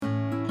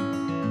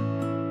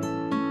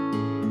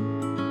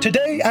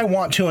Today, I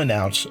want to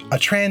announce a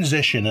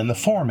transition in the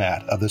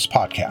format of this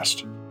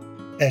podcast.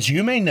 As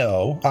you may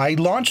know, I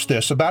launched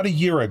this about a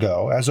year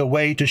ago as a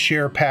way to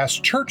share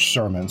past church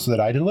sermons that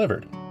I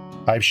delivered.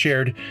 I've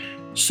shared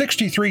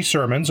 63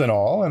 sermons in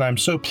all, and I'm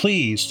so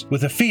pleased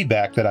with the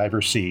feedback that I've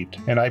received,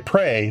 and I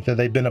pray that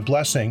they've been a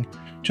blessing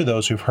to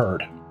those who've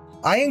heard.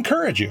 I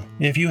encourage you,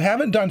 if you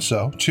haven't done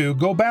so, to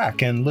go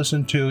back and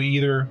listen to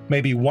either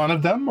maybe one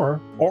of them or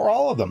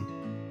all of them.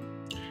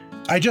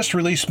 I just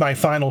released my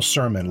final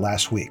sermon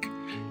last week,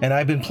 and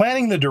I've been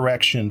planning the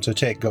direction to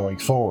take going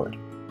forward.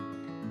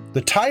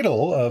 The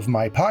title of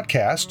my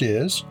podcast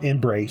is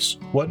Embrace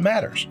What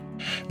Matters.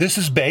 This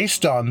is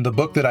based on the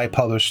book that I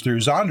published through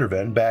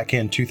Zondervan back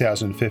in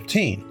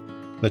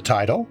 2015. The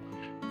title,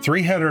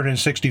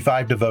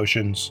 365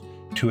 Devotions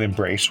to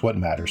Embrace What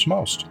Matters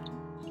Most.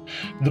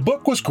 The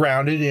book was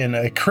grounded in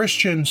a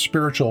Christian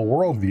spiritual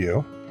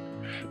worldview,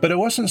 but it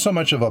wasn't so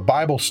much of a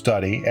Bible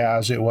study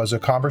as it was a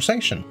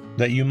conversation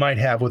that you might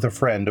have with a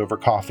friend over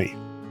coffee.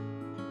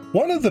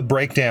 One of the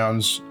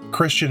breakdowns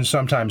Christians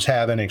sometimes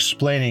have in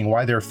explaining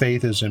why their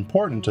faith is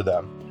important to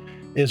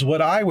them is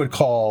what I would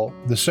call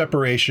the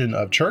separation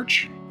of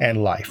church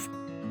and life.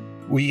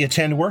 We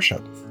attend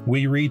worship,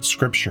 we read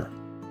scripture,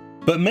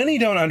 but many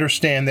don't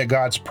understand that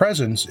God's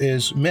presence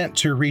is meant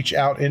to reach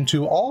out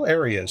into all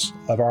areas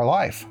of our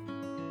life.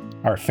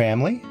 Our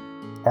family,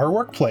 our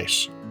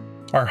workplace,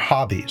 our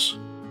hobbies,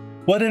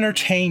 what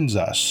entertains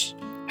us,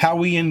 how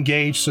we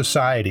engage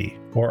society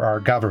or our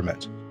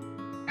government,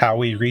 how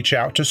we reach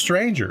out to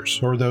strangers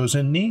or those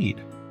in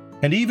need,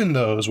 and even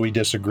those we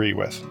disagree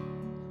with.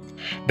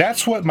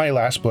 That's what my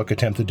last book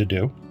attempted to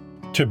do,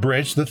 to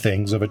bridge the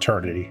things of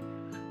eternity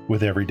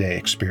with everyday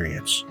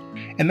experience.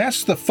 And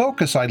that's the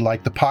focus I'd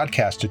like the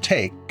podcast to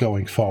take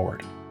going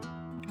forward.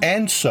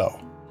 And so,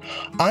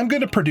 I'm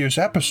going to produce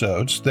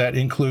episodes that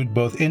include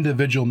both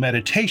individual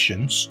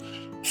meditations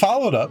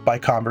followed up by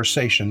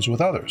conversations with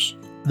others.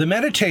 The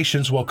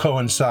meditations will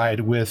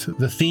coincide with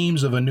the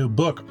themes of a new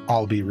book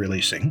I'll be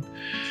releasing,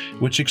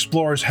 which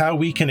explores how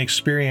we can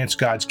experience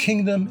God's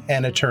kingdom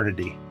and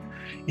eternity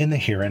in the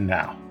here and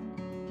now.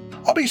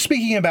 I'll be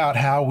speaking about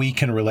how we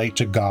can relate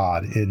to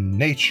God in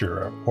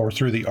nature or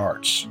through the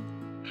arts.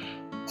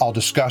 I'll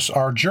discuss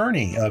our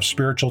journey of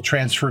spiritual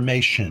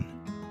transformation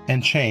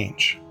and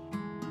change.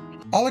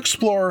 I'll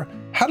explore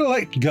how to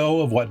let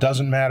go of what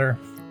doesn't matter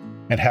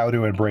and how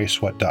to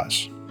embrace what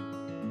does.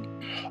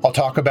 I'll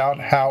talk about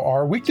how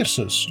our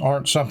weaknesses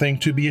aren't something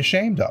to be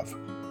ashamed of,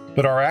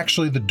 but are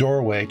actually the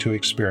doorway to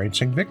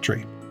experiencing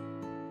victory.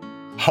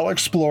 I'll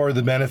explore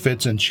the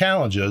benefits and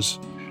challenges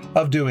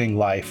of doing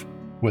life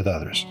with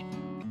others.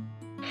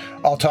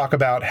 I'll talk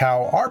about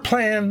how our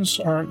plans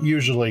aren't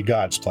usually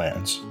God's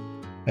plans,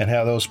 and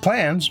how those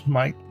plans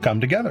might come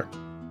together.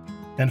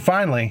 And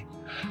finally,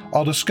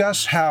 I'll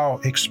discuss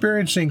how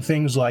experiencing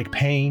things like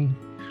pain,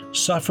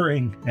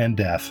 suffering, and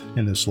death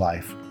in this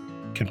life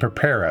can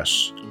prepare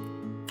us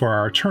for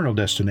our eternal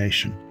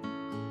destination.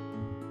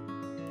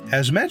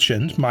 As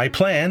mentioned, my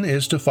plan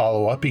is to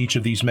follow up each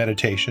of these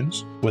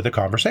meditations with a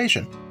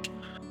conversation.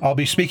 I'll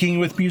be speaking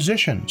with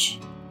musicians,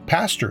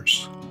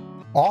 pastors,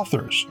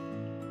 authors,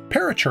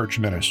 parachurch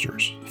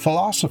ministers,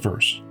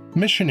 philosophers,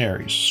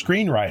 missionaries,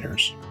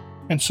 screenwriters,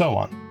 and so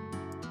on.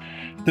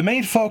 The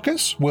main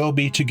focus will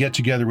be to get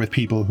together with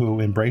people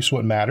who embrace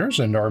what matters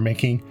and are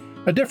making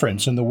a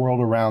difference in the world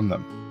around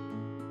them.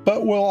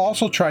 But we'll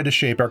also try to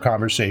shape our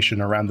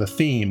conversation around the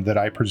theme that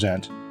I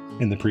present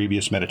in the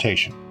previous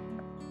meditation.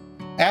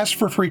 As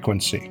for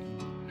frequency,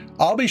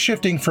 I'll be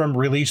shifting from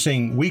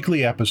releasing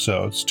weekly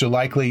episodes to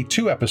likely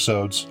 2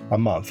 episodes a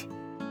month.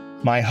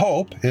 My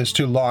hope is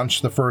to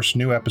launch the first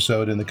new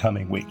episode in the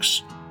coming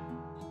weeks.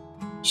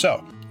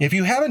 So, if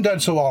you haven't done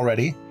so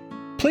already,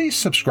 please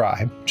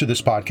subscribe to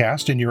this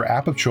podcast in your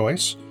app of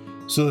choice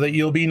so that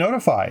you'll be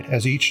notified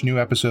as each new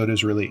episode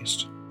is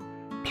released.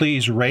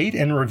 Please rate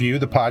and review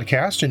the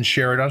podcast and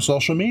share it on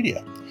social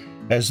media,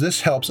 as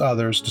this helps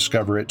others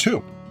discover it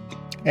too.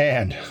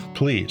 And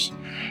please,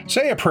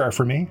 say a prayer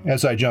for me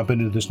as I jump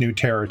into this new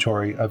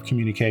territory of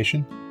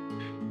communication.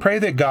 Pray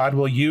that God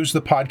will use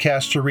the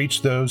podcast to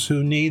reach those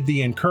who need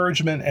the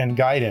encouragement and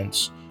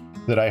guidance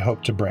that I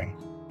hope to bring.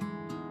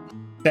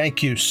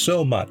 Thank you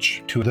so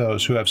much to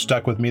those who have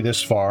stuck with me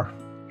this far.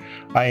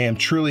 I am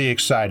truly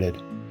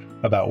excited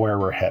about where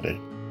we're headed.